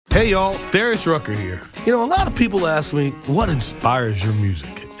Hey y'all, Darius Rucker here. You know, a lot of people ask me, what inspires your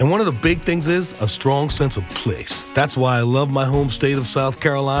music? And one of the big things is a strong sense of place. That's why I love my home state of South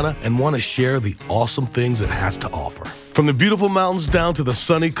Carolina and want to share the awesome things it has to offer. From the beautiful mountains down to the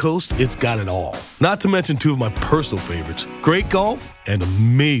sunny coast, it's got it all. Not to mention two of my personal favorites, great golf and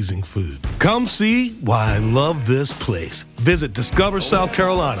amazing food. Come see why I love this place. Visit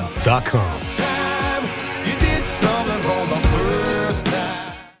discoversouthcarolina.com.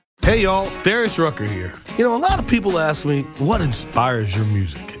 Hey y'all, Darius Rucker here. You know, a lot of people ask me, what inspires your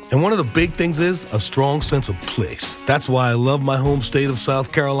music? And one of the big things is a strong sense of place. That's why I love my home state of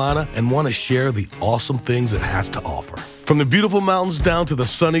South Carolina and want to share the awesome things it has to offer. From the beautiful mountains down to the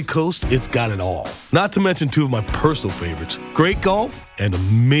sunny coast, it's got it all. Not to mention two of my personal favorites, great golf and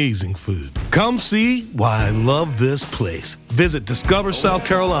amazing food. Come see why I love this place. Visit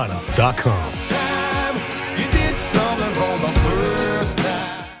discoversouthcarolina.com.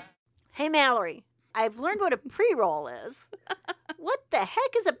 Hey, Mallory, I've learned what a pre-roll is. What the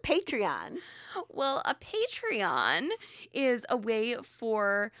heck is a Patreon? Well, a Patreon is a way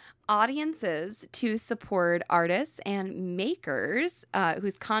for audiences to support artists and makers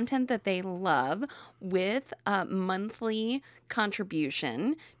whose content that they love with a monthly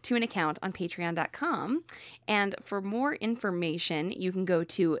contribution to an account on patreon.com. And for more information, you can go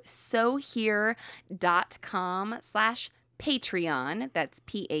to sohere.com/Patreon. That's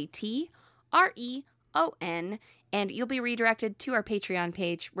Patreon. And you'll be redirected to our Patreon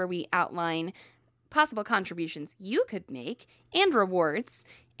page where we outline possible contributions you could make and rewards.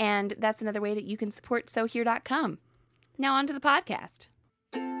 And that's another way that you can support sohere.com. Now on to the podcast.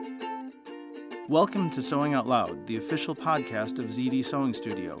 Welcome to Sewing Out Loud, the official podcast of ZD Sewing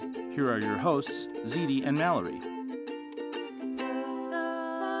Studio. Here are your hosts, ZD and Mallory.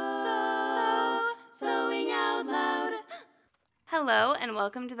 Sewing Out Loud. Hello and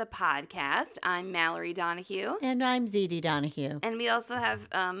welcome to the podcast. I'm Mallory Donahue. And I'm ZD Donahue. And we also have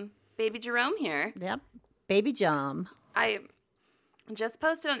baby Jerome here. Yep, baby Jom. I just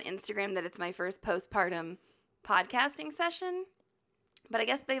posted on Instagram that it's my first postpartum podcasting session, but I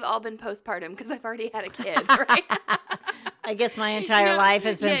guess they've all been postpartum because I've already had a kid, right? I guess my entire life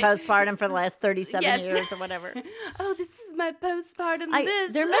has been postpartum for the last 37 years or whatever. Oh, this is my postpartum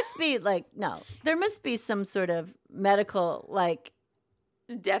There must be there must be some sort of medical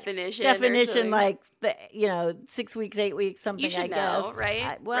definition like 6 weeks, 8 weeks, something. You should know,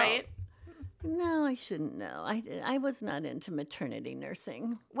 right? Right? No, I shouldn't know. I was not into maternity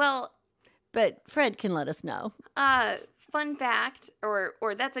nursing. Well, but Fred can let us know. Fun fact, or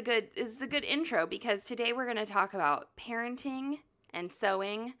this is a good intro because today we're going to talk about parenting and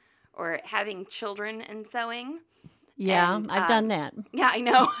sewing, or having children and sewing. Yeah, and, I've done that. Yeah, I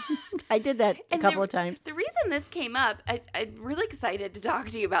know. I did that a couple of times. The reason this came up, I'm really excited to talk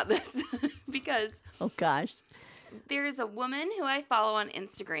to you about this because oh gosh, there's a woman who I follow on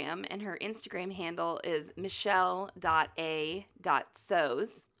Instagram, and her Instagram handle is michelle.a.sews.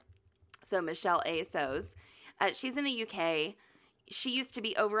 So Michelle A. Sews. She's in the UK. She used to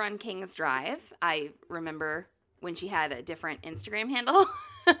be over on King's Drive. I remember when she had a different Instagram handle.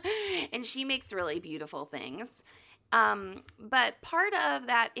 And she makes really beautiful things. But part of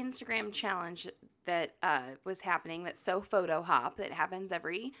that Instagram challenge that was happening, that Sew Photo Hop, that happens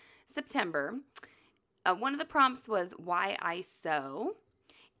every September, one of the prompts was why I sew.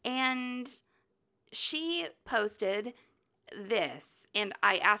 And she posted this, and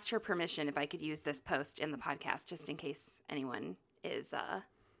I asked her permission if I could use this post in the podcast, just in case anyone is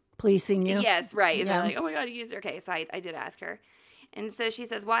policing you. Yes, right. Yeah. They're like, oh my God, you used her. Okay, so I did ask her. And so she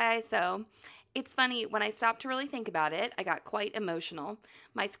says, why I sew. It's funny, when I stopped to really think about it, I got quite emotional.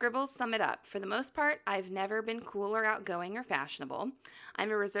 My scribbles sum it up. For the most part, I've never been cool or outgoing or fashionable.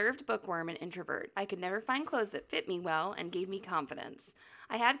 I'm a reserved bookworm and introvert. I could never find clothes that fit me well and gave me confidence.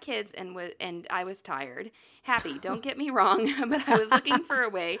 I had kids and I was tired. Happy, don't get me wrong, but I was looking for a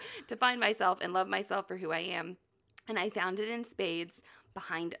way to find myself and love myself for who I am. And I found it in spades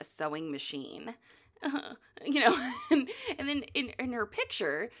behind a sewing machine. And then in her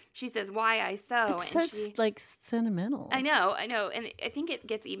picture, she says, why I sew. It's so sentimental. I know. And I think it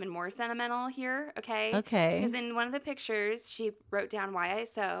gets even more sentimental here, okay? Okay. Because in one of the pictures, she wrote down why I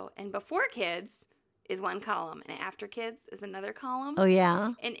sew. And before kids is one column, and after kids is another column. Oh,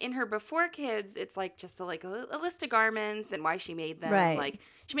 yeah? And in her before kids, it's just a list of garments and why she made them. Right. Like,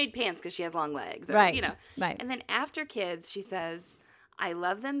 she made pants because she has long legs. Or, right. Right. And then after kids, she says, I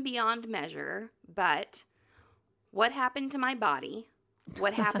love them beyond measure, but what happened to my body?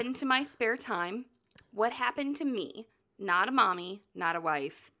 What happened to my spare time? What happened to me? Not a mommy, not a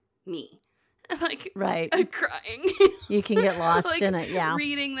wife, me. I'm like, Right. I'm crying. You can get lost Like, in it, yeah.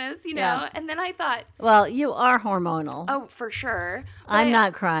 reading this, you know. Yeah. And then I thought, Well, you are hormonal. oh, for sure. But I'm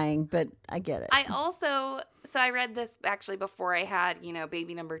not crying, but I get it. I also, so I read this actually before I had,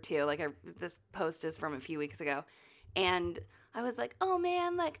 baby number 2. Like, this post is from a few weeks ago. And I was like, oh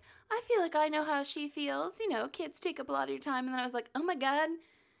man, like, I feel like I know how she feels. Kids take up a lot of your time. And then I was like, oh my God,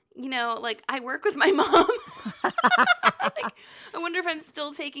 like, I work with my mom. Like, I wonder if I'm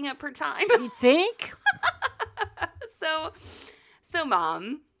still taking up her time. You think? So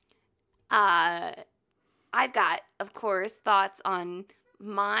Mom, I've got, of course, thoughts on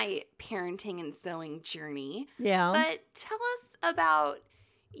my parenting and sewing journey. Yeah. But tell us about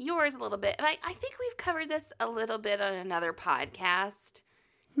yours a little bit. And I think we've covered this a little bit on another podcast.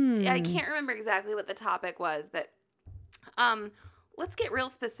 I can't remember exactly what the topic was, but let's get real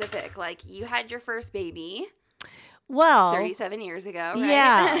specific. Like, you had your first baby Well, 37 years ago, right?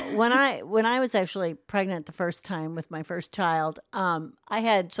 yeah. when I was actually pregnant the first time with my first child, I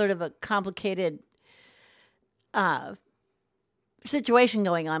had sort of a complicated situation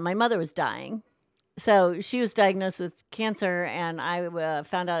going on. My mother was dying. So she was diagnosed with cancer, and I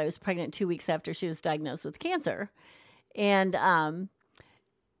found out I was pregnant 2 weeks after she was diagnosed with cancer. And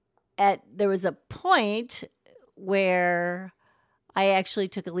there was a point where I actually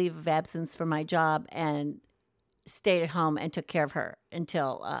took a leave of absence from my job and stayed at home and took care of her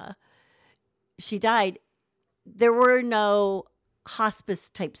until she died. There were no hospice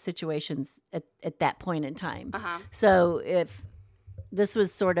type situations at that point in time. Uh-huh. So if this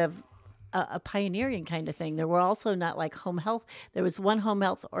was sort of a pioneering kind of thing, there were also not like home health. There was one home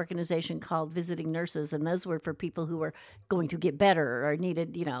health organization called Visiting Nurses, and those were for people who were going to get better or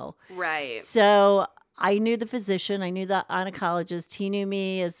needed, Right. So I knew the physician, I knew the oncologist. He knew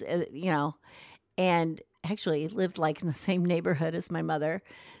me as and actually lived like in the same neighborhood as my mother.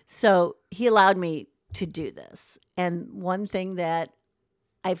 So he allowed me to do this. And one thing that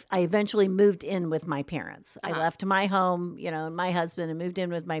I eventually moved in with my parents. I left my home, and my husband, and moved in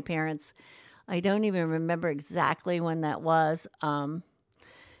with my parents. I don't even remember exactly when that was.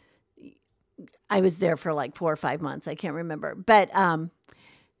 I was there for like 4 or 5 months. I can't remember. But, and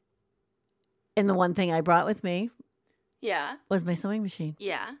the one thing I brought with me Yeah. was my sewing machine.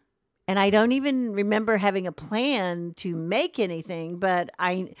 Yeah. And I don't even remember having a plan to make anything, but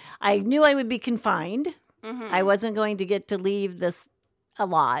I knew I would be confined. Mm-hmm. I wasn't going to get to leave this a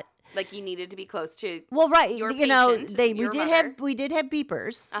lot. Like, you needed to be close to. Well, right, Your we patient, your did mother. have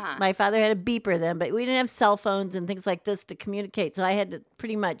beepers. Uh-huh. My father had a beeper then, but we didn't have cell phones and things like this to communicate. So I had to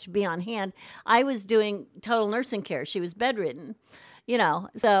pretty much be on hand. I was doing total nursing care. She was bedridden,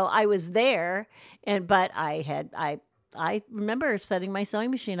 So I was there, but I remember setting my sewing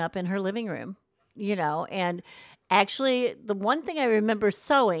machine up in her living room, and actually the one thing I remember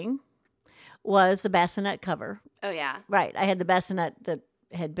sewing was the bassinet cover. Oh, yeah. Right. I had the bassinet that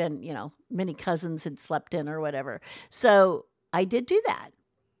had been, many cousins had slept in or whatever. So I did do that.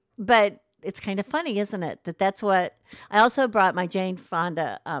 But it's kind of funny, isn't it? That's what I also brought my Jane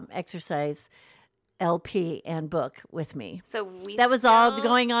Fonda exercise LP and book with me. So that was all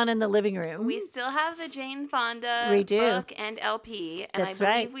going on in the living room. We still have the Jane Fonda We do. book and LP, and That's I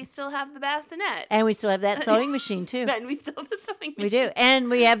believe right. we still have the bassinet. And we still have that sewing machine too. And we still have the sewing machine. We do.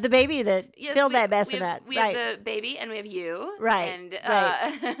 And we have the baby that Yes, filled that We bassinet. have the baby, and we have you. Right. And,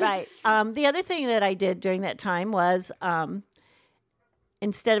 Right. The other thing that I did during that time was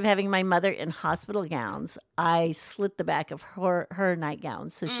instead of having my mother in hospital gowns, I slit the back of her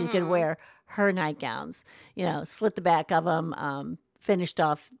nightgowns so she could wear her nightgowns, slit the back of them, finished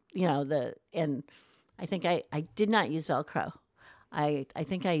off, and I think I did not use Velcro. I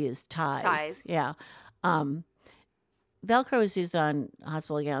think I used ties. Ties. Yeah. Velcro was used on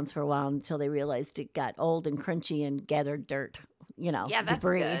hospital gowns for a while until they realized it got old and crunchy and gathered dirt, Yeah, that's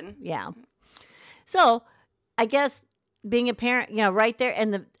debris. good. Yeah. So I guess being a parent, right there,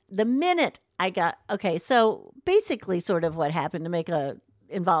 and the minute I got, okay, so basically sort of what happened to make a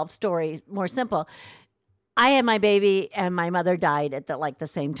involved story more simple. I had my baby and my mother died at the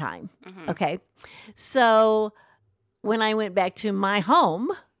same time. Mm-hmm. Okay. So when I went back to my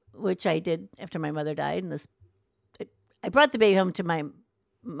home, which I did after my mother died, and I brought the baby home to my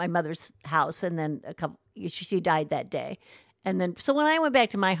mother's house, and then she died that day. And then, so when I went back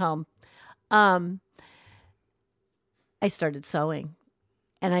to my home, I started sewing,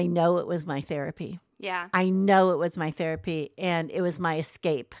 and I know it was my therapy. Yeah. I know it was my therapy, and it was my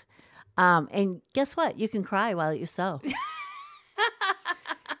escape. And guess what? You can cry while you sew.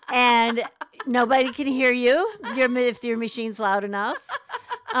 And nobody can hear you if your machine's loud enough.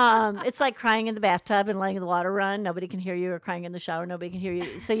 It's like crying in the bathtub and letting the water run. Nobody can hear you, or crying in the shower. Nobody can hear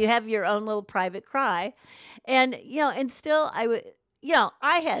you. So you have your own little private cry. And, and still I would,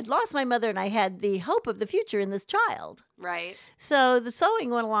 I had lost my mother and I had the hope of the future in this child. Right. So the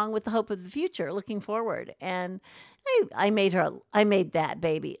sewing went along with the hope of the future, looking forward. And I made that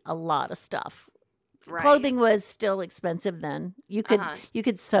baby a lot of stuff. Right. Clothing was still expensive then. You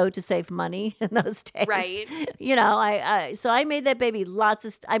could sew to save money in those days. Right. So I made that baby lots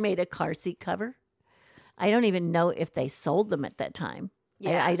of. I made a car seat cover. I don't even know if they sold them at that time.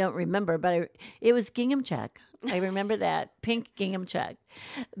 Yeah. I don't remember, but it was gingham check. I remember that pink gingham check.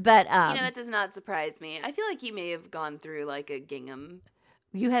 But that does not surprise me. I feel like you may have gone through like a gingham.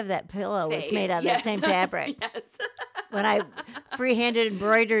 You have that pillow was phase. made out of that same fabric. Yes. When I freehanded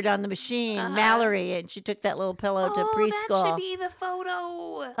embroidered on the machine, Mallory, and she took that little pillow to preschool. That should be the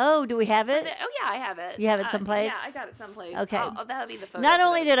photo. Oh, do we have it? Yeah, I have it. You have it someplace? Yeah, I got it someplace. Okay. That'll be the photo. Not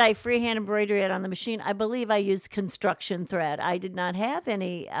only did I freehand embroidery it on the machine, I believe I used construction thread. I did not have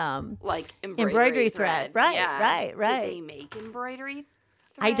any like embroidery thread. Right, yeah. right. Did they make embroidery thread?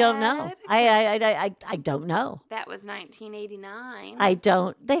 I don't know. I don't know. That was 1989.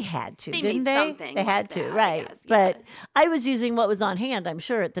 They had to, They didn't made they? something They had like to, that, I right. guess, But yeah. I was using what was on hand, I'm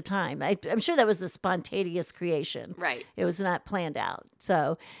sure, at the time. I'm sure that was a spontaneous creation. Right. It was not planned out.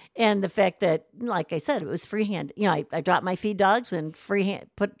 So, and the fact that, like I said, it was freehand. I dropped my feed dogs and freehand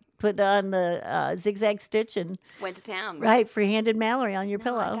put on the zigzag stitch and Went to town. right, freehanded Mallory on your No,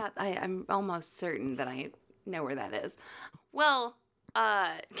 pillow. I'm almost certain that I know where that is. Well,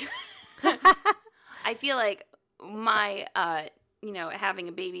 I feel like my, having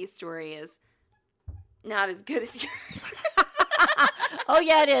a baby story is not as good as yours. Oh,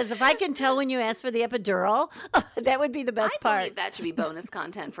 yeah, it is. If I can tell when you ask for the epidural, that would be the best I part. believe that should be bonus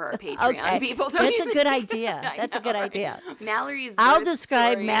content for our Patreon people. Don't That's you a good think? idea. I That's a know, good right? idea. Mallory's I'll birth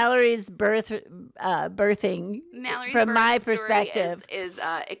describe story- Mallory's birthing Mallory's from birth my story perspective. is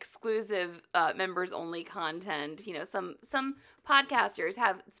exclusive members only content. Some podcasters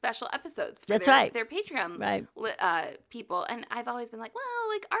have special episodes for That's their, right. their Patreon Right. people, and I've always been like, well,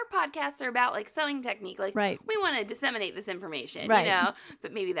 like our podcasts are about like sewing technique, like Right. we want to disseminate this information, Right.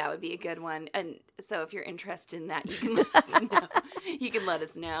 But maybe that would be a good one. And so if you're interested in that, you can let us know. You can let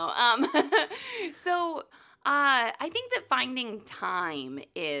us know. So I think that finding time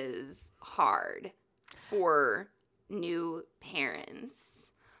is hard for new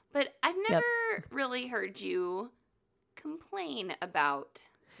parents, but I've never really heard you complain about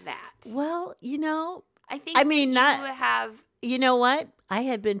that. Well, I think I mean, that not- you have you know what? I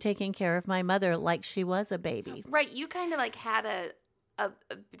had been taking care of my mother like she was a baby. right. You kind of like had a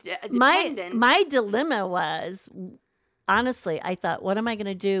My dependent. my dilemma was, honestly, I thought, what am I going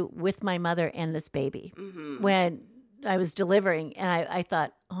to do with my mother and this baby? Mhm. When I was delivering, and I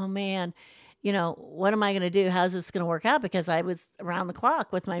thought, oh man, what am I going to do? How's this going to work out? Because I was around the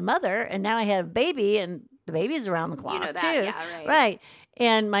clock with my mother, and now I have a baby, and the baby's around the clock know that, too. yeah, right. Right.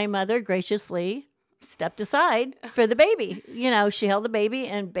 And my mother graciously stepped aside for the baby. She held the baby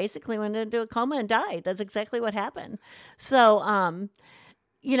and basically went into a coma and died. That's exactly what happened. So,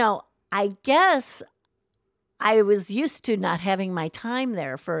 I guess I was used to not having my time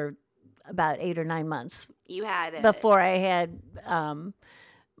there for about 8 or 9 months You had before I had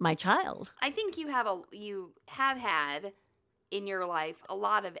my child. I think you have had in your life a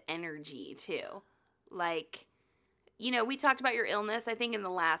lot of energy too. Like, we talked about your illness, I think, in the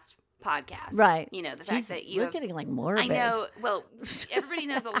last podcast. Right. The fact Jeez, that you we're have, getting like morbid. I know. Well, everybody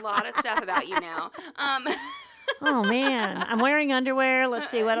knows a lot of stuff about you now. Oh man, I'm wearing underwear.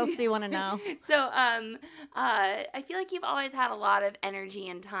 Let's see, what else do you want to know? So, I feel like you've always had a lot of energy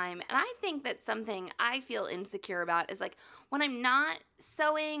and time, and I think that something I feel insecure about is like when I'm not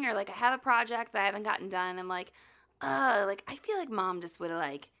sewing or like I have a project that I haven't gotten done. I'm like, like I feel like Mom just would have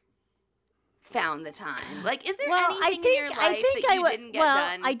like found the time. Like, is there anything in your life that you didn't get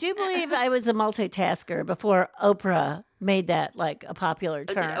done? I do believe I was a multitasker before Oprah made that like a popular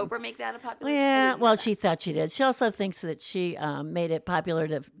Oh, term. did Oprah make that a popular? I Yeah, didn't know well, that. she thought she did. She also thinks that she made it popular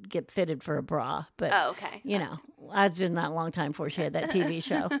to get fitted for a bra. But, Oh, okay. I was doing that a long time before she had that TV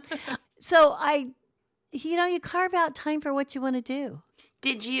show. So you carve out time for what you want to do. Do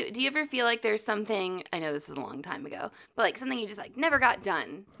you ever feel like there's something, I know this is a long time ago, but like something you just like never got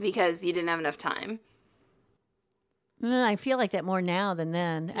done because you didn't have enough time? I feel like that more now than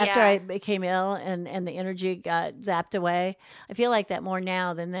then. After Yeah. I became ill and the energy got zapped away, I feel like that more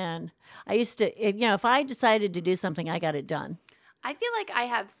now than then. I used to, if I decided to do something, I got it done. I feel like I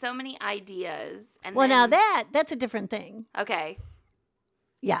have so many ideas. And Well, now then, that's a different thing. Okay.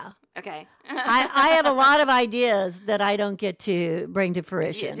 Yeah. Okay. I have a lot of ideas that I don't get to bring to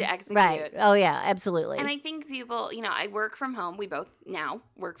fruition. To execute. Right. Oh, yeah, absolutely. And I think people, I work from home. We both now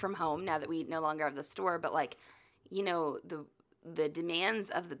work from home now that we no longer have the store. But like, the demands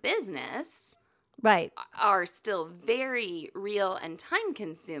of the business right. are still very real and time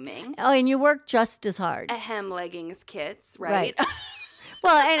consuming. Oh, and you work just as hard. Ahem, leggings kits, right?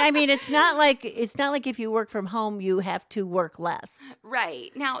 Well, and I mean, it's not like if you work from home, you have to work less.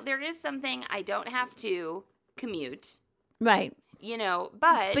 Right. Now, there is something I don't have to commute, Right.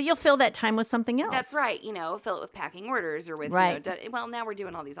 but you'll fill that time with something else. that's right. Fill it with packing orders or with, Right. Well, now we're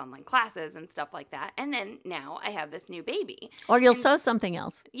doing all these online classes and stuff like that. And then now I have this new baby. Or you'll sew something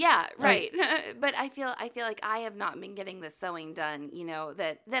else. Yeah, right. But I feel like I have not been getting the sewing done,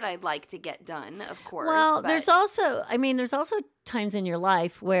 that I'd like to get done, of course. Well, but there's also times in your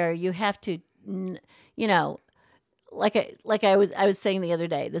life where you have to, like I was saying the other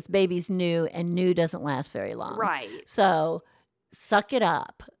day, this baby's new, and new doesn't last very long. Right. So suck it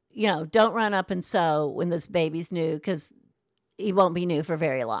up. Don't run up and sew when this baby's new, because he won't be new for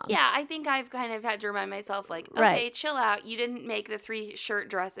very long. Yeah, I think I've kind of had to remind myself, like, okay, Right. chill out. You didn't make the 3 shirt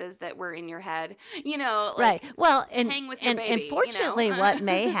dresses that were in your head, Right. Well, and hang with your baby, fortunately, what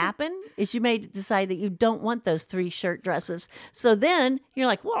may happen is you may decide that you don't want those 3 shirt dresses. So then you're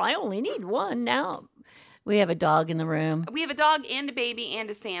like, well, I only need one now. We have a dog in the room. We have a dog and a baby and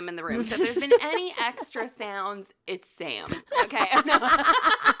a Sam in the room. So if there's been any extra sounds, it's Sam. Okay.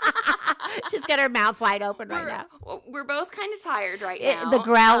 She's got her mouth wide open right now. We're both kind of tired right now. The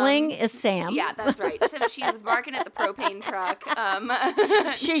growling is Sam. Yeah, that's right. So she was barking at the propane truck.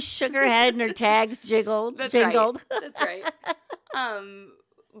 She shook her head and her tags jingled. That's right.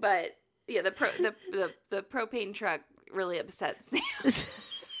 But yeah, the propane truck really upset Sam.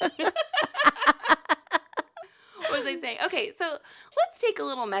 What was I saying? Okay, so let's take a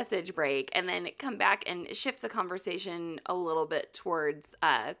little message break and then come back and shift the conversation a little bit towards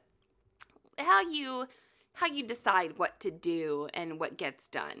how you decide what to do and what gets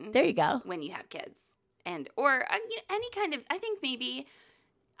done. There you go. When you have kids, or any kind of. I think maybe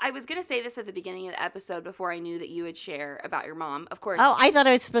I was gonna say this at the beginning of the episode before I knew that you would share about your mom. Of course. Oh, I thought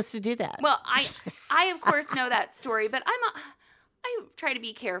I was supposed to do that. Well, I of course know that story, but I try to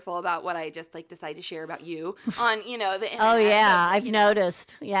be careful about what I just decide to share about you on, the internet. Oh, yeah. So, I've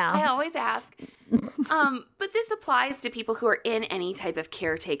noticed. Yeah. I always ask. But this applies to people who are in any type of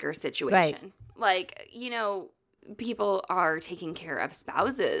caretaker situation. Right. People are taking care of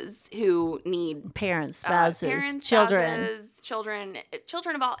spouses who need Parents, spouses, children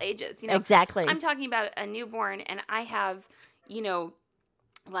of all ages. Exactly. I'm talking about a newborn, and I have,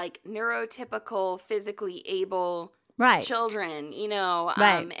 neurotypical, physically able right. children,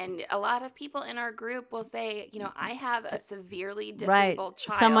 Right. And a lot of people in our group will say, I have a severely right. disabled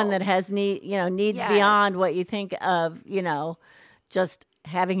child. Someone that has needs Yes. beyond what you think of, just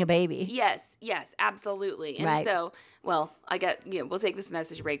having a baby. Yes, absolutely. And Right. so, well, we'll take this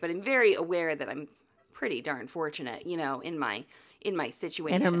message break, but I'm very aware that I'm pretty darn fortunate, in my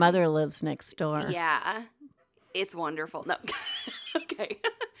situation. And her mother lives next door. Yeah. It's wonderful. No. Okay.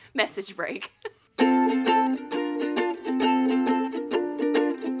 Message break.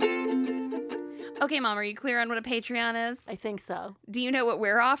 Okay, Mom, are you clear on what a Patreon is? I think so. Do you know what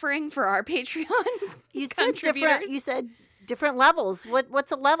we're offering for our Patreon You said contributors? You said different levels.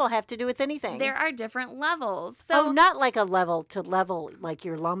 What's a level have to do with anything? There are different levels. So not like a level to level like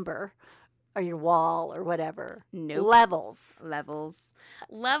your lumber or your wall or whatever. Nope. Levels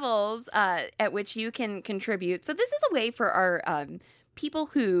at which you can contribute. So this is a way for our people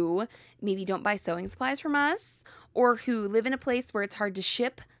who maybe don't buy sewing supplies from us, or who live in a place where it's hard to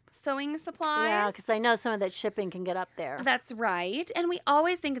ship sewing supplies. Yeah, because I know some of that shipping can get up there. That's right. And we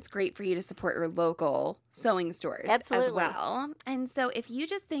always think it's great for you to support your local sewing stores Absolutely. as well. And so if you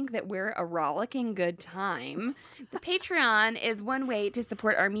just think that we're a rollicking good time, the Patreon is one way to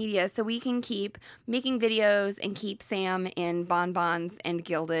support our media so we can keep making videos and keep Sam in bonbons and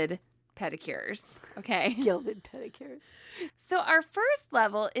gilded pedicures. Okay? Gilded pedicures. So our first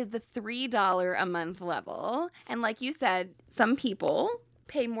level is the $3 a month level. And like you said, some people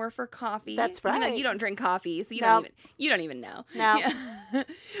pay more for coffee. That's Even though right. you don't drink coffee, so you Nope. don't even know. No. Yeah.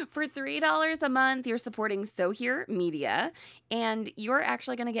 For $3 a month, you're supporting Sew Here Media, and you're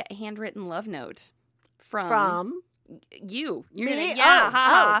actually going to get a handwritten love note from you. You're Me? gonna, yeah, Oh,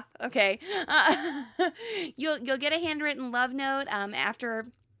 ha. Okay. You'll get a handwritten love note after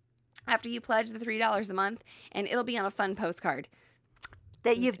you pledge the $3 a month, and it'll be on a fun postcard.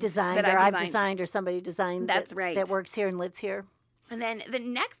 That you've designed, That or I've I've designed, or somebody designed. That's right. That works here and lives here. And then the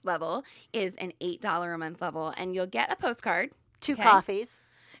next level is an $8 a month level, and you'll get a postcard. Two Okay. coffees.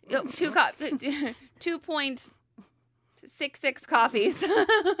 2.66 coffees.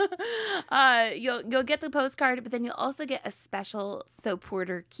 You'll get the postcard, but then you'll also get a special Soap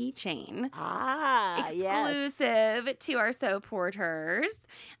Porter keychain. Exclusive to our Soap Porters.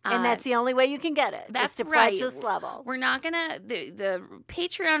 And that's the only way you can get it. That's is to right. pledge this level. We're not gonna the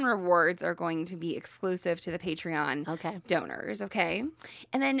Patreon rewards are going to be exclusive to the Patreon donors, okay?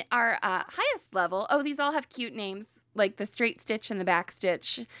 And then our highest level, these all have cute names, like the straight stitch and the back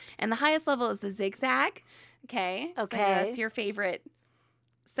stitch. And the highest level is the zigzag. Okay. So that's your favorite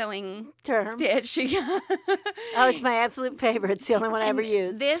sewing term. Stitch. It's my absolute favorite. It's the only one I ever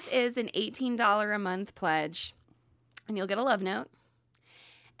use. This is an $18 a month pledge. And you'll get a love note.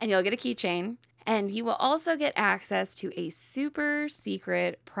 And you'll get a keychain. And you will also get access to a super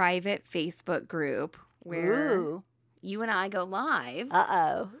secret private Facebook group where you and I go live.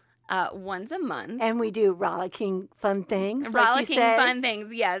 Once a month. And we do rollicking fun things. Fun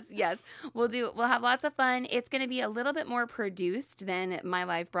things. Yes. We'll have lots of fun. It's going to be a little bit more produced than my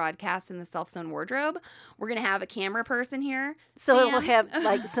live broadcast in the Self-Sewn Wardrobe. We're going to have a camera person here. So Sam. we'll have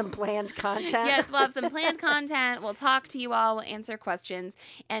like some planned content. Yes, we'll have some planned content. We'll talk to you all. We'll answer questions.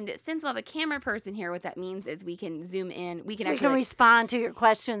 And since we'll have a camera person here, what that means is we can zoom in. We can respond to your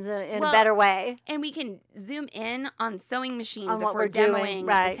questions in a better way. And we can zoom in on sewing machines on if we're demoing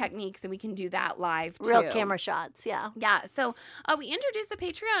the techniques, and we can do that live too. Real camera shots, yeah. Yeah, so we introduced the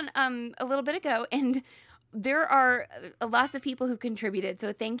Patreon a little bit ago, and there are lots of people who contributed,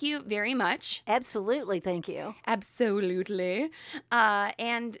 so thank you very much. Absolutely, thank you. Absolutely.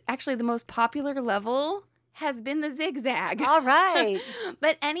 And actually the most popular level has been the zigzag. All right.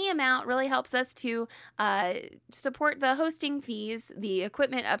 But any amount really helps us to support the hosting fees, the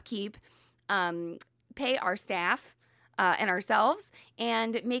equipment upkeep, pay our staff, and ourselves,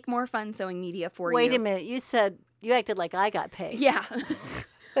 and make more fun sewing media for you. Wait a minute. You said you acted like I got paid. Yeah.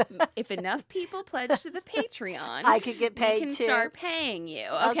 If enough people pledge to the Patreon, I could get paid we can too. start paying you.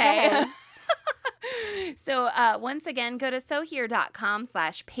 Okay. So once again, go to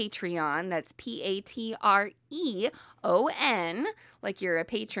sewhere.com/Patreon. That's Patreon, like you're a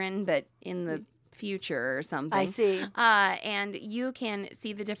patron, but in the future or something. I see. And you can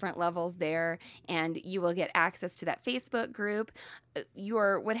see the different levels there, and you will get access to that Facebook group.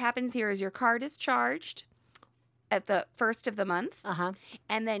 What happens here is your card is charged at the first of the month,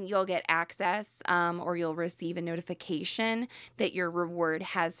 and then you'll get access, or you'll receive a notification that your reward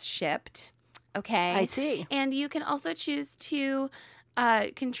has shipped. Okay, I see. And you can also choose to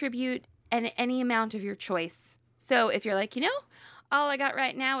contribute any amount of your choice. So if you're like, all I got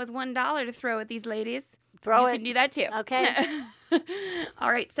right now is $1 to throw at these ladies. You can do that too. Okay.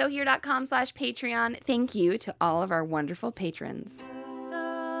 All right. Sewhere.com/Patreon. Thank you to all of our wonderful patrons.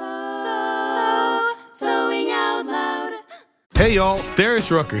 Sewing out loud. Hey y'all,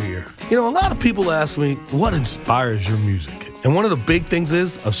 Darius Rucker here. A lot of people ask me, what inspires your music? And one of the big things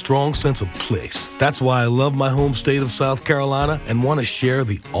is a strong sense of place. That's why I love my home state of South Carolina and want to share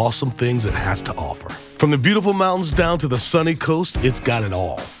the awesome things it has to offer. From the beautiful mountains down to the sunny coast, it's got it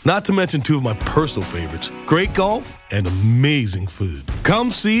all. Not to mention two of my personal favorites, great golf and amazing food. Come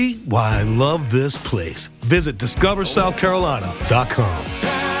see why I love this place. Visit discoversouthcarolina.com.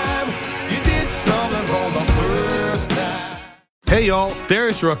 Hey y'all,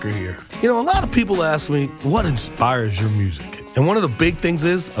 Darius Rucker here. A lot of people ask me, what inspires your music? And one of the big things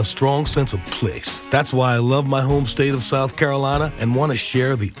is a strong sense of place. That's why I love my home state of South Carolina and want to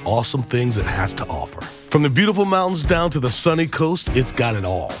share the awesome things it has to offer. From the beautiful mountains down to the sunny coast, it's got it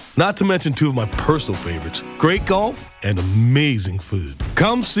all. Not to mention two of my personal favorites, great golf and amazing food.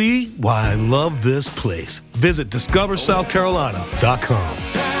 Come see why I love this place. Visit discoversouthcarolina.com.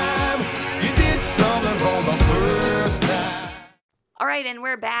 All right, and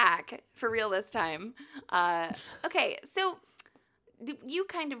we're back for real this time. Okay, so you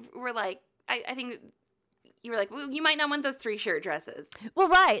kind of were like, I think you were like, well, you might not want those 3-shirt dresses. Well,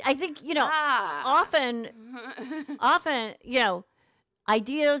 right. I think, often,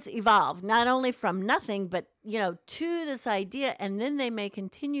 ideas evolve, not only from nothing, but, to this idea, and then they may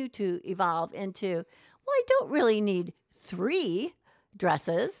continue to evolve into, well, I don't really need 3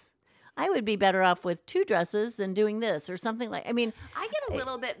 dresses. I would be better off with 2 dresses than doing this or something like. I get a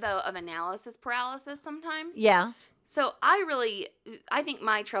little bit though of analysis paralysis sometimes. Yeah. So I think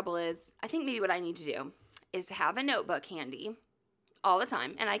my trouble is, I think maybe what I need to do is have a notebook handy all the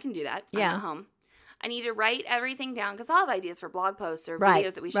time, and I can do that. I'm at home. I need to write everything down because I'll have ideas for blog posts or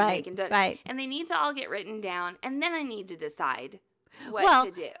videos that we should make, and they need to all get written down, and then I need to decide what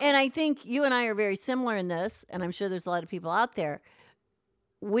to do. And I think you and I are very similar in this, and I'm sure there's a lot of people out there.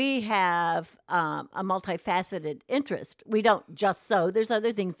 we have a multifaceted interest. We don't just sew. There's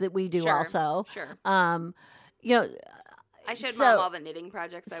other things that we do Sure, also. Sure. You know, I showed so- Mom all the knitting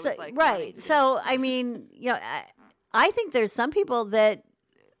projects I was like, wanting right. to do. So, I mean, I think there's some people that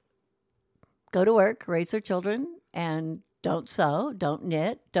go to work, raise their children, and don't sew, don't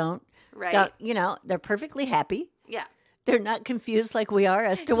knit, don't, Right. they're perfectly happy. Yeah. They're not confused like we are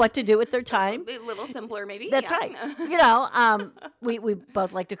as to what to do with their time. A little simpler, maybe. That's yeah. right. We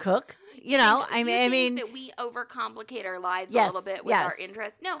both like to cook. You think that we overcomplicate our lives a Yes, little bit with yes. our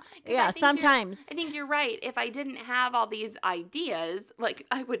interests. No, 'cause Yeah, I think sometimes. I think you're right. If I didn't have all these ideas, like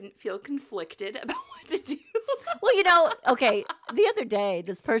I wouldn't feel conflicted about what to do. Well, okay. The other day,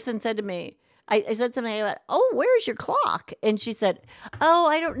 this person said to me, I said something about, oh, where's your clock? And she said, oh,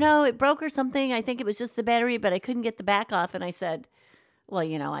 I don't know. It broke or something. I think it was just the battery, but I couldn't get the back off. And I said, well,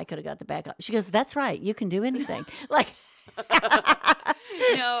 I could have got the back off. She goes, that's right. You can do anything. Like,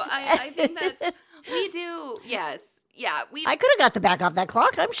 No, I think that's we do. Yes, yeah. I could have got the back off that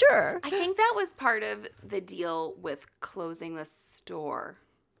clock, I'm sure. I think that was part of the deal with closing the store.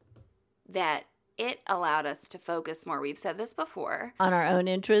 That it allowed us to focus more. We've said this before. On our own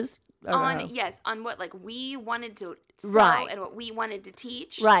interest. On what like we wanted to sew Right. and what we wanted to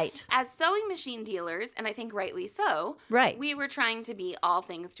teach. Right. As sewing machine dealers, and I think rightly so. Right. We were trying to be all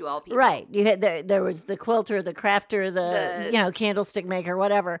things to all people. Right. You had there was the quilter, the crafter, the candlestick maker,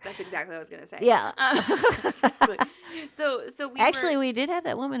 whatever. That's exactly what I was going to say. Yeah. Exactly. So We did have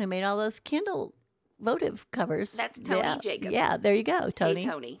that woman who made all those candle votive covers. That's Tony yeah. Jacob. Yeah, there you go, Tony. Hey,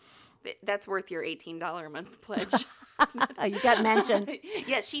 Tony. That's worth your $18 a month pledge. You got mentioned.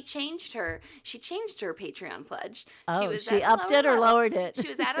 Yeah, she changed her Patreon pledge. Oh, was she at a upped it or level. lowered it? She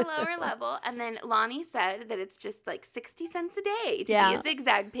was at a lower level, and then Lonnie said that it's just like 60 cents a day to Yeah. be a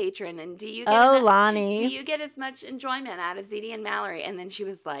Zigzag patron. And do you get Lonnie. do you get as much enjoyment out of ZD and Mallory? And then she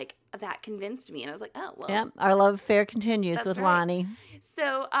was like, that convinced me, and I was like, oh well. Yeah, our love affair continues That's with right. Lonnie.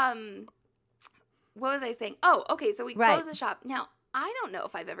 So, what was I saying? Oh, okay. So we Right. closed the shop. Now, I don't know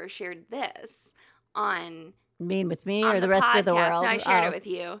if I've ever shared this on Mean with me on or the rest podcast. of the world? No, I shared Oh. it with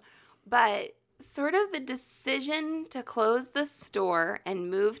you. But sort of the decision to close the store and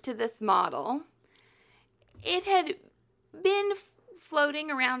move to this model, it had been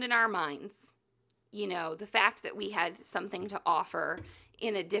floating around in our minds. The fact that we had something to offer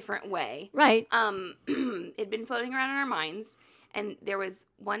in a different way. Right. It'd been floating around in our minds. And there was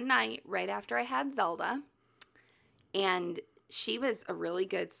one night right after I had Zelda, and she was a really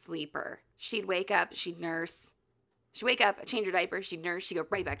good sleeper. She'd wake up, she'd nurse. She'd wake up, change her diaper, she'd nurse, she'd go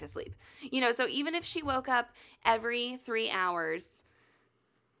right back to sleep. So even if she woke up every 3 hours,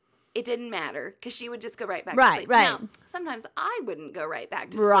 it didn't matter because she would just go right back to sleep. Right. Now, sometimes I wouldn't go right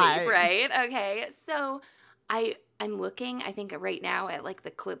back to Right. sleep, right? Okay, so I'm looking, I think right now at like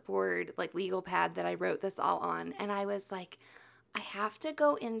the clipboard, like legal pad that I wrote this all on, and I was like, I have to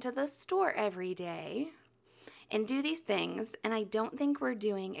go into the store every day and do these things, and I don't think we're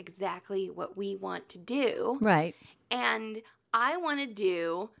doing exactly what we want to do. Right. And I want to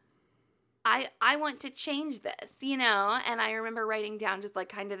do, I want to change this, and I remember writing down just like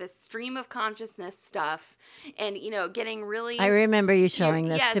kind of this stream of consciousness stuff and, getting really. I remember you showing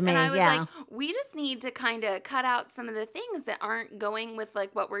this yes, to me. and I was yeah. like, we just need to kind of cut out some of the things that aren't going with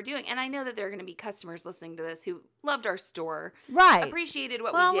like what we're doing. And I know that there are going to be customers listening to this who loved our store. Right. Appreciated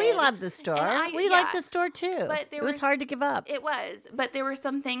what Well, we did. we love the store. And We like the store too. But it was hard to give up. It was. But there were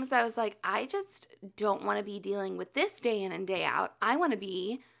some things that I was like, I just don't want to be dealing with this day in and day out. I want to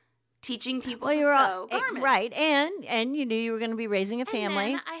be teaching people to sew garments. Right. And you knew you were going to be raising a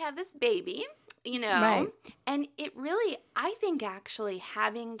family. And then I had this baby, Right. And it really, I think actually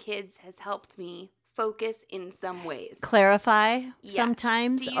having kids has helped me focus in some ways. Clarify Yes.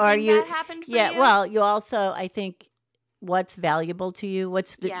 sometimes. Do you or think that happened for you? Well, you also, I think, what's valuable to you,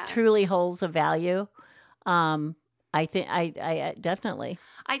 Yeah. truly holds a value. I think I definitely.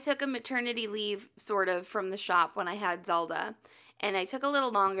 I took a maternity leave sort of from the shop when I had Zelda. And I took a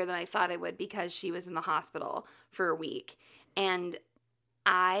little longer than I thought I would because she was in the hospital for a week. And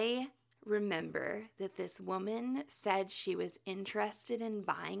I remember that this woman said she was interested in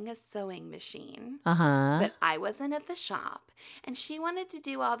buying a sewing machine. Uh-huh. But I wasn't at the shop. And she wanted to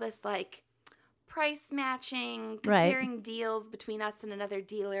do all this like price matching, Right. comparing deals between us and another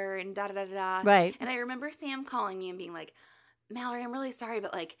dealer and da-da-da-da-da. Right. And I remember Sam calling me and being like, Mallory, I'm really sorry,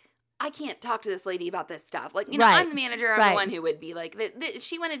 but like, I can't talk to this lady about this stuff. Like, Right. I'm the manager. I'm Right. the one who would be like,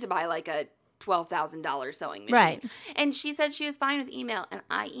 she wanted to buy like a $12,000 sewing machine. Right. And she said she was fine with email. And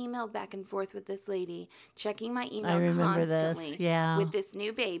I emailed back and forth with this lady, checking my email I remember constantly this. Yeah. with this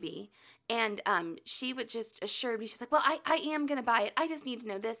new baby. And she would just assured me, she's like, well, I am going to buy it. I just need to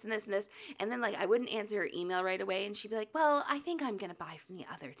know this and this and this. And then, like, I wouldn't answer her email right away. And she'd be like, well, I think I'm going to buy from the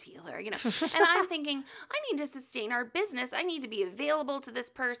other dealer, you know. And I'm thinking, I need to sustain our business. I need to be available to this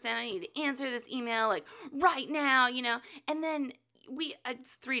person. I need to answer this email, like, right now, you know. And then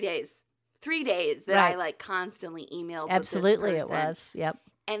it's 3 days. 3 days that I, like, constantly emailed Absolutely, with this person. it was. Yep.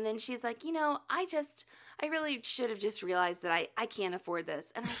 And then she's like, you know, I really should have just realized that I can't afford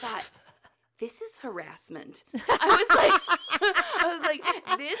this. And I thought, this is harassment. I was like,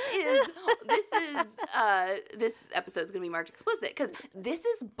 this episode's gonna be marked explicit because this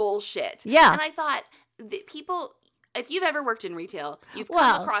is bullshit. Yeah. And I thought that people, if you've ever worked in retail, you've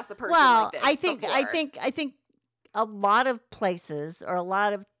come across a person like this. I think before. a lot of places or a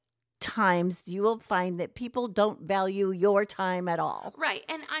lot of times you will find that people don't value your time at all. Right.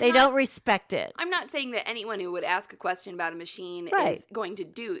 And they don't respect it. I'm not saying that anyone who would ask a question about a machine is going to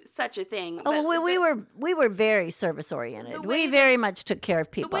do such a thing. Oh, but we were very service oriented. We very much took care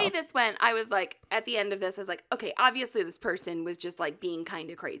of people. The way this went, I was like, at the end of this, I was like, okay, obviously this person was just like being kind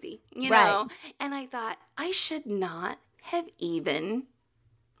of crazy, you know? And I thought, I should have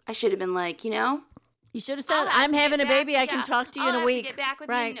been like, you know, you should have said, I'm having a baby. I can talk to you in a week. I'll have to get back with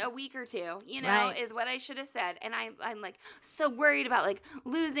you in a week or two, you know, is what I should have said. And I'm like so worried about like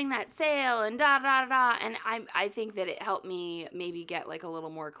losing that sale and da. And I think that it helped me maybe get like a little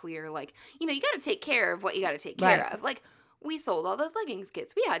more clear, like, you know, you got to take care of what you got to take care of. Like, we sold all those leggings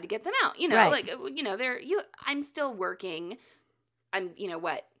kits. We had to get them out, you know, like, you know, I'm still working. I'm, you know,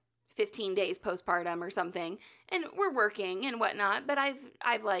 15 days postpartum or something, and we're working and whatnot, but I've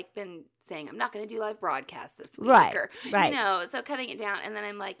like been saying I'm not going to do live broadcasts this week, or, you know, so cutting it down, and then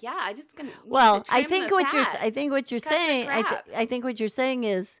I'm like, yeah, I just gonna. Well, I think what you're saying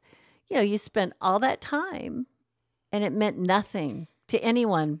is, you know, you spent all that time, and it meant nothing to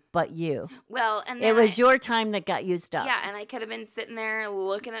anyone but you. Well, and it was your time that got used up. Yeah, and I could have been sitting there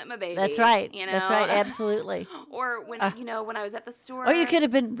looking at my baby. That's right. You know? That's right. Absolutely. Or when you know, when I was at the store. Or you could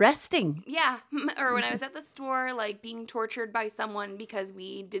have been resting. Yeah. Or when I was at the store, like being tortured by someone because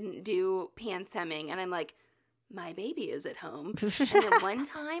we didn't do pants hemming, and I'm like, my baby is at home. And then one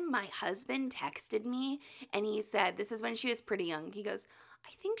time, my husband texted me, and he said, this is when she was pretty young. He goes, I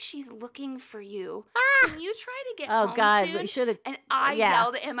think she's looking for you. Can you try to get home soon? We should have. And I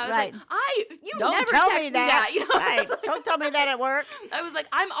yelled at him. I was like, you don't never tell text me that. You know? Right. Don't tell me that at work. I was like,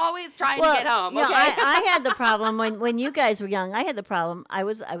 I'm always trying to get home. Okay? You know, I had the problem when you guys were young. I had the problem. I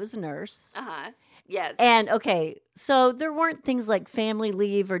was a nurse. Yes. And so there weren't things like family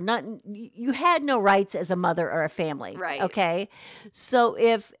leave or nothing. You had no rights as a mother or a family. Right. Okay. So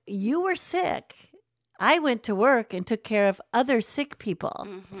if you were sick, I went to work and took care of other sick people.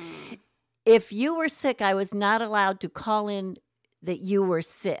 Mm-hmm. If you were sick, I was not allowed to call in that you were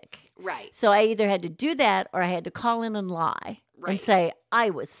sick. Right. So I either had to do that or I had to call in and lie and say I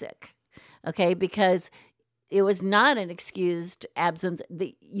was sick. Okay, because it was not an excused absence.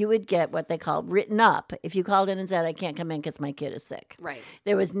 You would get what they call written up if you called in and said, I can't come in because my kid is sick. Right.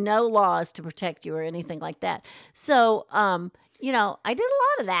 There was no laws to protect you or anything like that. So, you know, I did a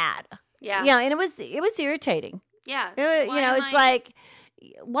lot of that. Yeah. Yeah, and it was irritating. Yeah. It's like,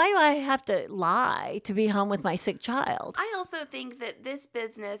 why do I have to lie to be home with my sick child? I also think that this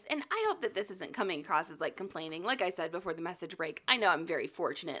business, and I hope that this isn't coming across as like complaining. Like I said before the message break, I know I'm very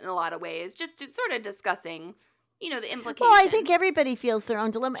fortunate in a lot of ways, just to sort of discussing, you know, the implications. Well, I think everybody feels their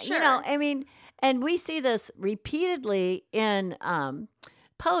own dilemma. Sure. You know, I mean, and we see this repeatedly in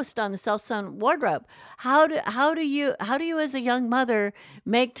post on the self-sewn wardrobe. How do you as a young mother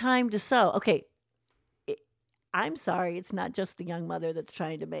make time to sew? Okay, I'm sorry, it's not just the young mother that's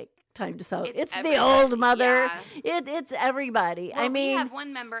trying to make time to sew. It's the old mother. Yeah. It's everybody. Well, I mean, we have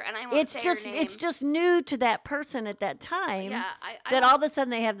one member, and I won't say her name. It's just new to that person at that time. Yeah, that all of a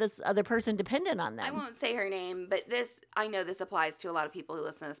sudden they have this other person dependent on them. I won't say her name, but I know this applies to a lot of people who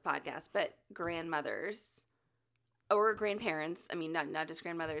listen to this podcast. But grandmothers or grandparents. I mean, not just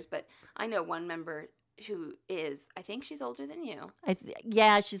grandmothers, but I know one member who is, I think she's older than you. I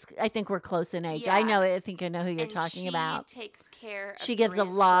think we're close in age. Yeah. I think I know who you're talking about. She takes care of She gives a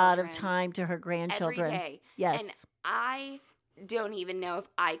lot of time to her grandchildren. Every day. Yes. And I don't even know if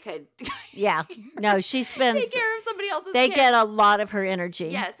I could. Yeah. No, she spends. Take care of somebody else's They kids. get a lot of her energy.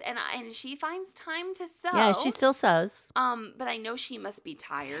 Yes, and she finds time to sew. Yeah, she still sews. But I know she must be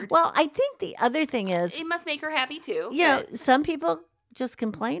tired. Well, I think the other thing is, it must make her happy too. You know, some people just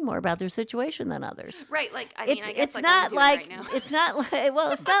complain more about their situation than others. Right. Like, I mean, I guess It's like not I'm doing like right now. it's not like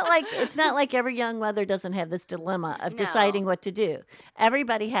well, it's not like every young mother doesn't have this dilemma of No. deciding what to do.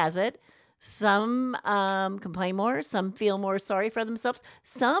 Everybody has it. Some complain more. Some feel more sorry for themselves.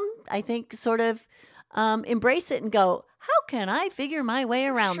 Some, I think, sort of embrace it and go, "How can I figure my way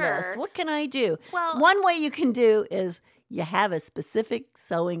around this? Sure. What can I do?" Well- one way you can do is you have a specific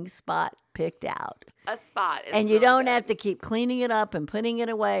sewing spot picked out. A spot. And you don't have to keep cleaning it up and putting it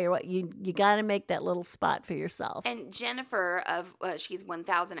away, or what. You got to make that little spot for yourself. And Jennifer of she's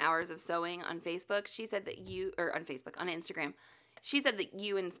 1,000 Hours of Sewing on Facebook. She said that on Instagram, she said that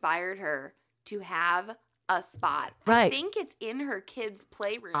you inspired her to have a spot. I Right. think it's in her kids'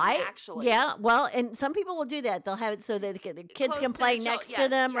 playroom. I actually. yeah, well, and some people will do that. They'll have it so that the kids Close can to play the next to yes,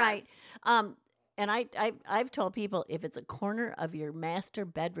 them, yes. right? And I've told people if it's a corner of your master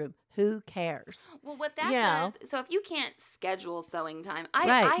bedroom, who cares? Well, what that You know. does, so if you can't schedule sewing time, I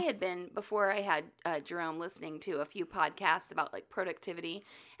Right. had been, before I had Jerome, listening to a few podcasts about like productivity,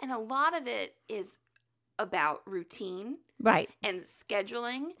 and a lot of it is about routine Right, and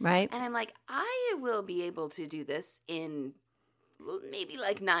scheduling. right. And I'm like, I will be able to do this in maybe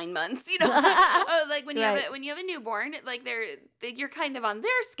like 9 months. You know, I was like, when you Right. have a newborn, like you're kind of on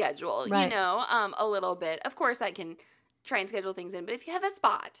their schedule. Right. You know, a little bit. Of course, I can try and schedule things in, but if you have a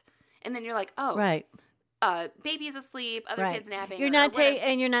spot, and then you're like, oh, Right, baby's asleep, other right. kids napping. You're or not whatever.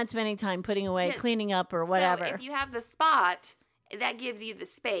 and you're not spending time putting away, Yes. cleaning up, or So whatever. if you have the spot, that gives you the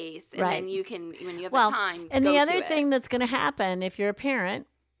space, and Right. then you can, when you have well, the time, and go the to other it. thing that's going to happen if you're a parent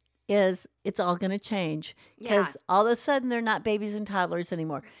is it's all going to change because Yeah. all of a sudden they're not babies and toddlers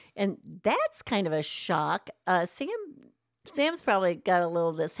anymore, and that's kind of a shock. Sam's probably got a little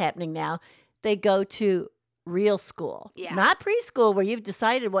of this happening now. They go to real school, Yeah. not preschool where you've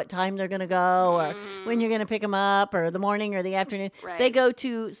decided what time they're going to go or when Mm. you're going to pick them up or the morning or the afternoon. They Right. go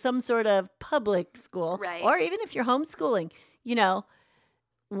to some sort of public school, Right. or even if you're homeschooling, you know,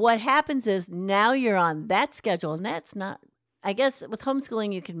 what happens is now you're on that schedule, and that's not, I guess with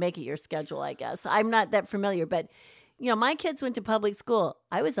homeschooling, you can make it your schedule, I guess. I'm not that familiar, but you know, my kids went to public school.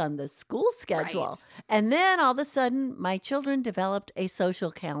 I was on the school schedule. Right. And then all of a sudden, my children developed a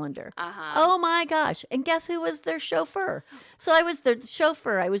social calendar. Uh-huh. Oh my gosh. And guess who was their chauffeur? So I was their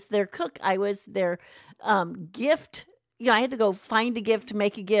chauffeur. I was their cook. I was their gift. You know, I had to go find a gift,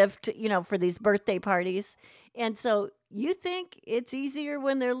 make a gift, you know, for these birthday parties. And so you think it's easier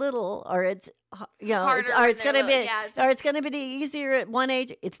when they're little, or it's, you know, Harder or when it's they're going to little. be, Yeah, it's or just- it's going to be easier at one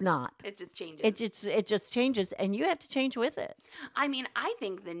age. It's not. It just changes. It just changes, and you have to change with it. I mean, I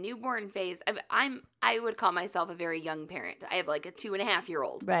think the newborn phase. I would call myself a very young parent. I have like a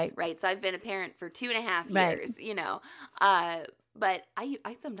 2.5-year-old. Right. Right. So I've been a parent for 2.5 Right. years. You know. But I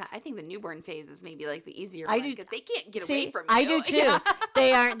sometimes I think the newborn phase is maybe like the easier I one do- because they can't get See, away from you. I do too. Yeah.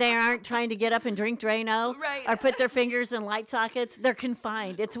 They aren't trying to get up and drink Drano, Right. or put their fingers in light sockets. They're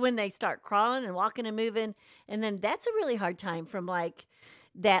confined. It's when they start crawling and walking and moving, and then that's a really hard time from like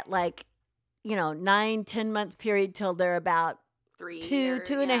that, like, you know, 9-10 month period till they're about 3 two years,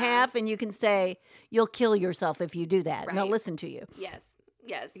 and a yeah. half, and you can say you'll kill yourself if you do that, and they'll Right. listen to you. Yes.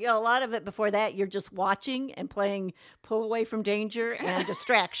 Yes. You know, a lot of it before that, you're just watching and playing pull away from danger and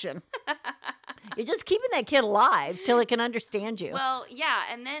distraction. You're just keeping that kid alive till it can understand you. Well, yeah,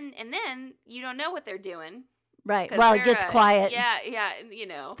 and then you don't know what they're doing. Right. 'Cause Well, it they're, gets quiet. Yeah, you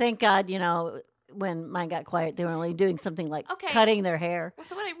know. Thank God, you know, when mine got quiet, they were only doing something like Okay. cutting their hair. Well,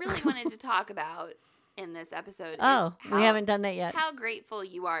 so what I really wanted to talk about in this episode Oh, is we haven't done that yet. how grateful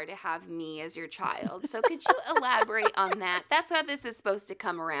you are to have me as your child. So could you elaborate on that? That's how this is supposed to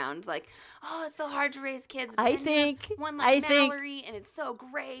come around. Like, oh, it's so hard to raise kids. but I then you think- have one I like think- Mallory, and it's so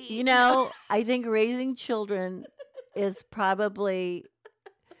great. You know, I think raising children is probably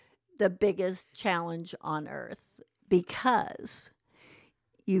the biggest challenge on earth because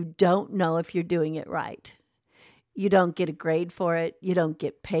you don't know if you're doing it right. You don't get a grade for it. You don't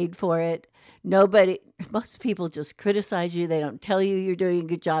get paid for it. Most people just criticize you. They don't tell you you're doing a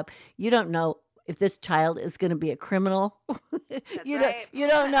good job. You don't know if this child is going to be a criminal. you right. you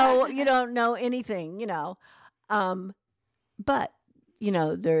don't know. You don't know anything. You know, but you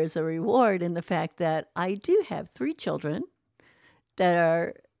know there is a reward in the fact that I do have 3 children that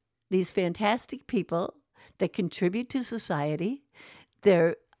are these fantastic people that contribute to society.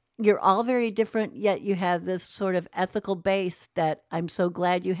 You're all very different, yet you have this sort of ethical base that I'm so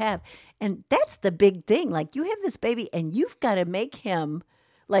glad you have. And that's the big thing. Like, you have this baby and you've got to make him,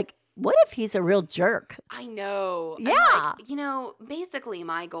 like, what if he's a real jerk? I know. I'm Yeah. like, basically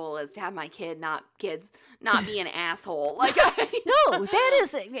my goal is to have my not be an asshole. Like, No,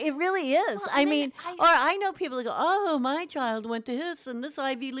 it really is. Well, I and then mean, or I know people that go, oh, my child went to this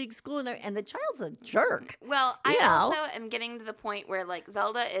Ivy League school, and the child's a jerk. Well, I You know. also am getting to the point where like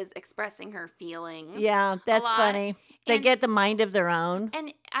Zelda is expressing her feelings. Yeah, that's lot, funny. They and- get the mind of their own.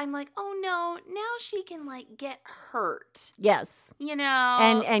 And I'm like, oh no, now she can like get hurt. Yes.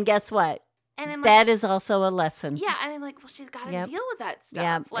 And guess what? And I'm like, That is also a lesson. yeah, and I'm like, well, she's got to Yep. deal with that stuff.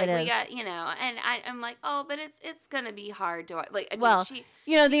 Yep, like it we is. got, and I'm like, oh, but it's gonna be hard to like. I mean, Well, she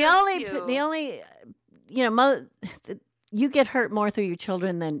The goes only, to- the only, you get hurt more through your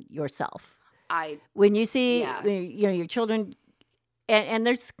children than yourself. When you see, Yeah. your children, and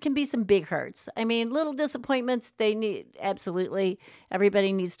there's can be some big hurts. I mean, little disappointments. They need absolutely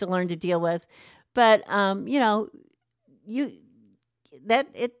everybody needs to learn to deal with, but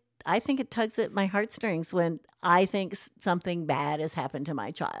I think it tugs at my heartstrings when I think something bad has happened to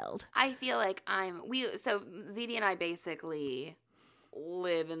my child. I feel like so ZD and I basically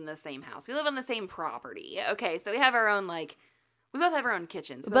live in the same house. We live on the same property. Okay, so we have our own we both have our own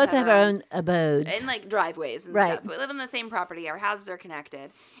kitchens. We both have our own abodes. and like driveways and Right. stuff. We live on the same property. Our houses are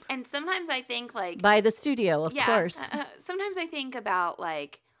connected. And sometimes I think By the studio, of yeah, course. Sometimes I think about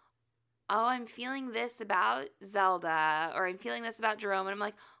oh, I'm feeling this about Zelda, or I'm feeling this about Jerome, and I'm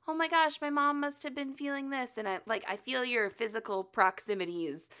like, oh my gosh, my mom must have been feeling this, and I feel your physical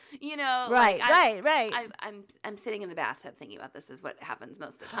proximities, Right. I'm sitting in the bathtub thinking about this is what happens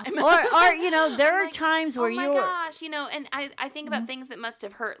most of the time. or there I'm are like, times where oh my you're gosh, and I think about things that must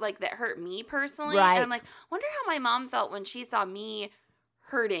have hurt, that hurt me personally, Right. and I'm like, wonder how my mom felt when she saw me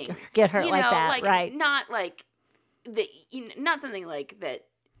hurting, get hurt like that, right? Not not something like that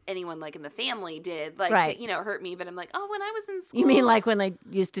anyone in the family did Right. to hurt me, but I'm like, oh, when I was in school, You mean like when they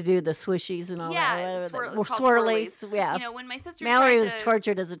used to do the swishies and all yeah, that? it's called Swirlies. Yeah. when my sister Mallory tried was to,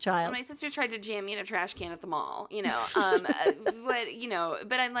 tortured as a when child. my sister tried to jam me in a trash can at the mall,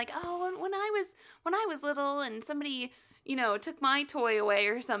 but I'm like, oh, when I was little and somebody took my toy away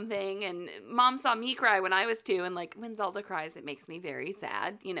or something, and mom saw me cry when I was 2, and when Zelda cries, it makes me very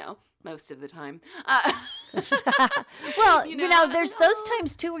sad, most of the time. Well, I'm there's like, those "Oh."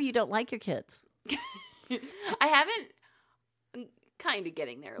 times too where you don't like your kids. I haven't kind of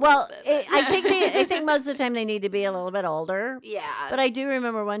getting there a Well, little bit. but- I think most of the time they need to be a little bit older. yeah. But I do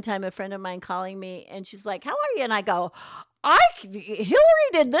remember one time a friend of mine calling me, and she's like, "How are you?" And I go, Hillary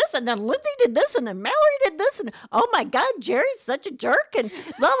did this, and then Lindsay did this, and then Mallory did this, and oh my God, Jerry's such a jerk, and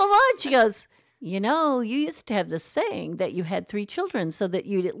blah blah blah. And she goes, you used to have this saying that you had 3 children so that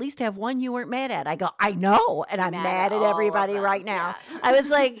you'd at least have one you weren't mad at. I go, I know, and I'm mad at all of everybody them, right now. yeah. I was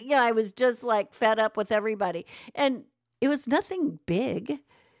like, I was just fed up with everybody, and it was nothing big.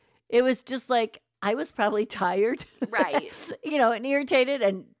 It was just I was probably tired, Right. and irritated,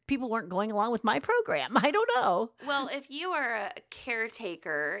 and people weren't going along with my program. I don't know. Well, if you are a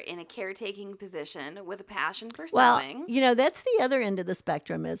caretaker in a caretaking position with a passion for Well, sewing, that's the other end of the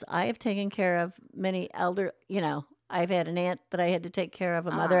spectrum is I have taken care of many elder, I've had an aunt that I had to take care of,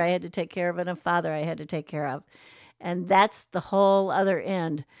 a mother I had to take care of, and a father I had to take care of. And that's the whole other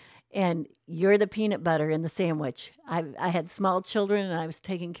end. And you're the peanut butter in the sandwich. I had small children, and I was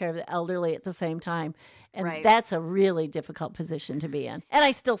taking care of the elderly at the same time. And Right. that's a really difficult position to be in. And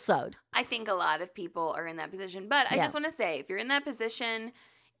I still sewed. I think a lot of people are in that position. But I Yeah. just want to say, if you're in that position,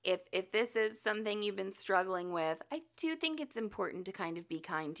 if this is something you've been struggling with, I do think it's important to kind of be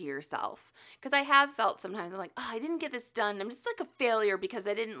kind to yourself. Because I have felt sometimes I'm like, oh, I didn't get this done. I'm just a failure because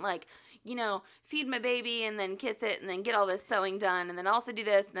I didn't feed my baby and then kiss it and then get all this sewing done and then also do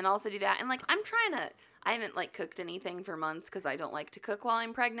this and then also do that. And I'm trying to, I haven't cooked anything for months because I don't like to cook while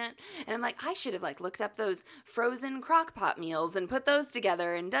I'm pregnant. And I'm I should have looked up those frozen crock pot meals and put those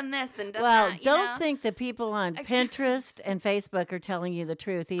together and done this and done Well, that. don't think the people on Pinterest and Facebook are telling you the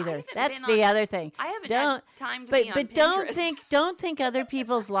truth either. haven't That's been the on- other thing. I haven't Don't- had time to but be on but Pinterest. don't think other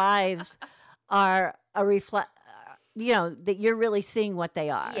people's lives are a reflect. That you're really seeing what they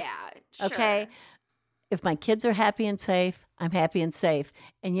are. Yeah, sure. Okay. If my kids are happy and safe, I'm happy and safe.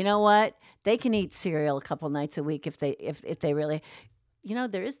 And you know what? They can eat cereal a couple nights a week if they really.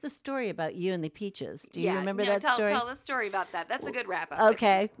 There is the story about you and the peaches. Do you remember that story? Tell the story about that. That's a good wrap up.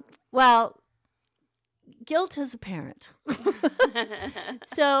 Okay. Well, guilt as a parent.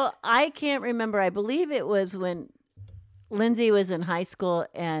 So I can't remember. I believe it was when Lindsay was in high school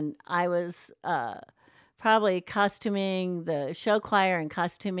and I was probably costuming the show choir and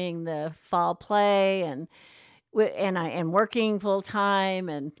costuming the fall play and I am working full time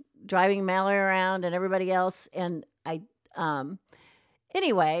and driving Mallory around and everybody else. And I,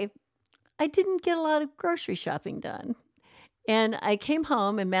 anyway, I didn't get a lot of grocery shopping done. And I came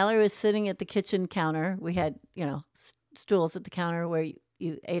home, and Mallory was sitting at the kitchen counter. We had, stools at the counter where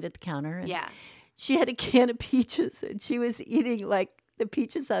you ate at the counter. And Yeah. she had a can of peaches, and she was eating like the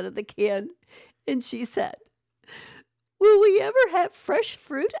peaches out of the can. And she said, "Will we ever have fresh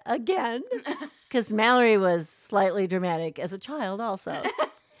fruit again?" Because Mallory was slightly dramatic as a child also.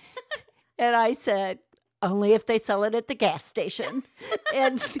 And I said, "Only if they sell it at the gas station."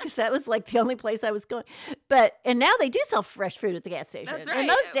 And because that was like the only place I was going. And now they do sell fresh fruit at the gas station. That's In right.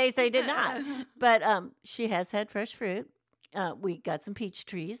 those days they did not. But she has had fresh fruit. We got some peach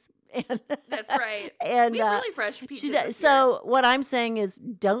trees. And That's right. And we have really fresh peaches. she this does. So what I'm saying is,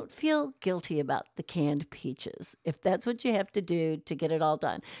 don't feel guilty about the canned peaches if that's what you have to do to get it all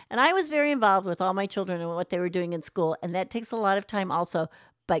done. And I was very involved with all my children and what they were doing in school, and that takes a lot of time also.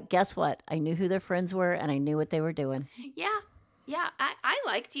 But guess what? I knew who their friends were, and I knew what they were doing. year. Yeah. I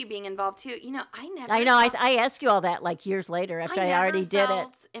liked you being involved too. I never. I know. felt- I asked you all that like years later after I never already did it.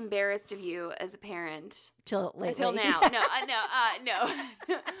 felt embarrassed of you as a parent Till lately. until now. No.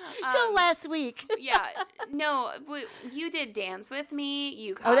 Till last week. Yeah. No. You did dance with me.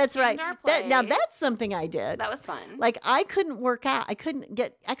 You. Oh, that's right. costumed our Now plays. that's something I did. That was fun. Like, I couldn't work out. I couldn't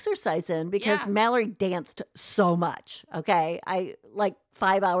get exercise in because Yeah. Mallory danced so much. Okay. I like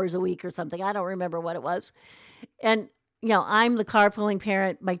 5 hours a week or something. I don't remember what it was. And, I'm the carpooling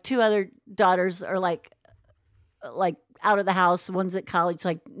parent. My two other daughters are like out of the house. One's at college,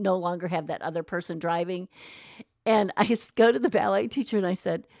 like no longer have that other person driving. And I go to the ballet teacher and I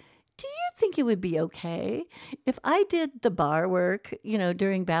said, "Do you think it would be okay if I did the bar work,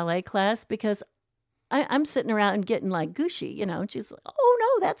 during ballet class? Because I'm sitting around and getting like gushy, And she's like, "Oh,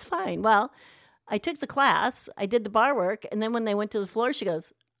 no, that's fine." Well, I took the class, I did the bar work, and then when they went to the floor, she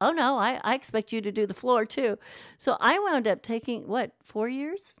goes, "Oh, no, I expect you to do the floor too." So I wound up taking, 4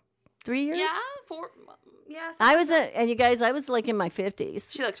 years? 3 years? Yeah. 4. Yeah. I was, and you guys, I was like in my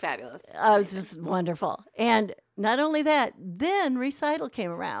 50s. She looked fabulous. I was just wonderful. And not only that, then recital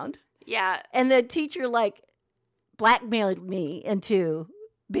came around. Yeah. And the teacher blackmailed me into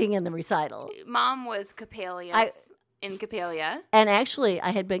being in the recital. Mom was Coppelius in Coppelia. And actually, I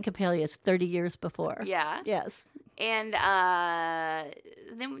had been Coppelius 30 years before. Yeah. Yes. And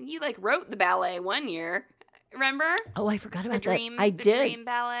then you wrote the ballet one year. Remember? Oh, I forgot about The dream. that. I the did. Dream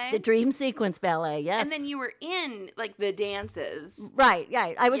ballet. The dream sequence ballet, yes. And then you were in the dances. Right.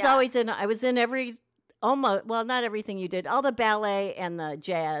 I was Yeah. always I was in every, almost, well, not everything you did. All the ballet and the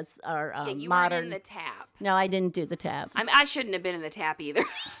jazz are Yeah, you modern. weren't in the tap. No, I didn't do the tap. I shouldn't have been in the tap either.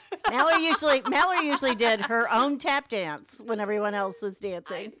 Mallory usually did her own tap dance when everyone else was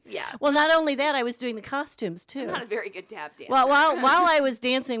dancing. Yeah. Well, not only that, I was doing the costumes too. I'm not a very good tap dancer. Well, while I was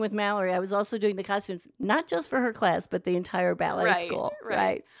dancing with Mallory, I was also doing the costumes, not just for her class, but the entire ballet Right, school.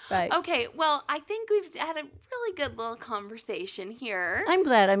 right. Right. Okay, well, I think we've had a really good little conversation here. I'm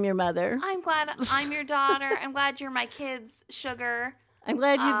glad I'm your mother. I'm glad I'm your daughter. I'm glad you're my kid's sugar. I'm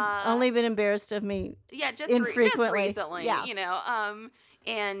glad you've only been embarrassed of me. Yeah, just Infrequently. recently, Yeah.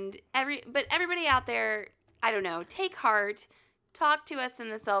 and everybody out there, I don't know, take heart. Talk to us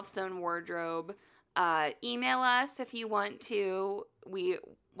in the Self-Sewn Wardrobe. Email us if you want to. We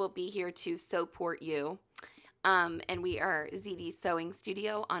will be here to support you. And we are ZD Sewing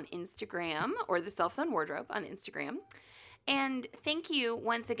Studio on Instagram, or the Self-Sewn Wardrobe on Instagram. And thank you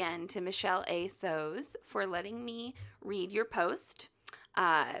once again to Michelle A. Sews for letting me read your post.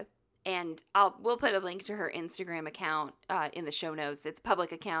 And we'll put a link to her Instagram account in the show notes. It's a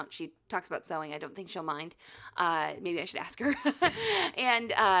public account. She talks about sewing. I don't think she'll mind. Maybe I should ask her.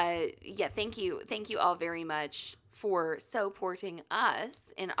 And thank you all very much for supporting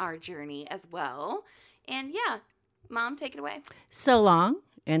us in our journey as well. And yeah, Mom, take it away. So long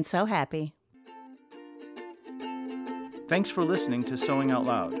and so happy. Thanks for listening to Sewing Out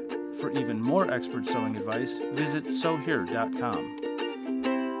Loud. For even more expert sewing advice, visit sewhere.com.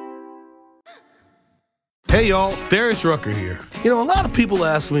 Hey y'all, Darius Rucker here. A lot of people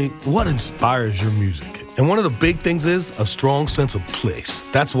ask me, what inspires your music? And one of the big things is a strong sense of place.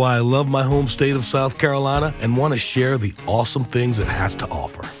 That's why I love my home state of South Carolina and want to share the awesome things it has to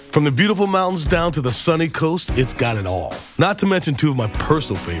offer. From the beautiful mountains down to the sunny coast, it's got it all. Not to mention two of my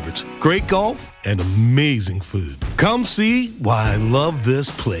personal favorites, great golf and amazing food. Come see why I love this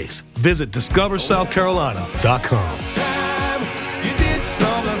place. Visit discoversouthcarolina.com.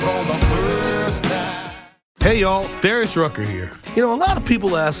 Hey y'all, Darius Rucker here. A lot of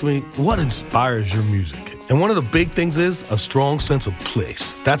people ask me, what inspires your music? And one of the big things is a strong sense of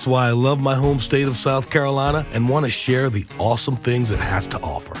place. That's why I love my home state of South Carolina and want to share the awesome things it has to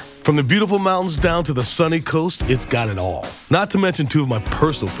offer. From the beautiful mountains down to the sunny coast, it's got it all. Not to mention two of my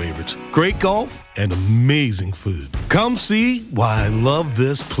personal favorites, great golf and amazing food. Come see why I love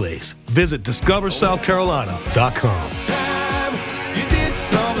this place. Visit discoversouthcarolina.com.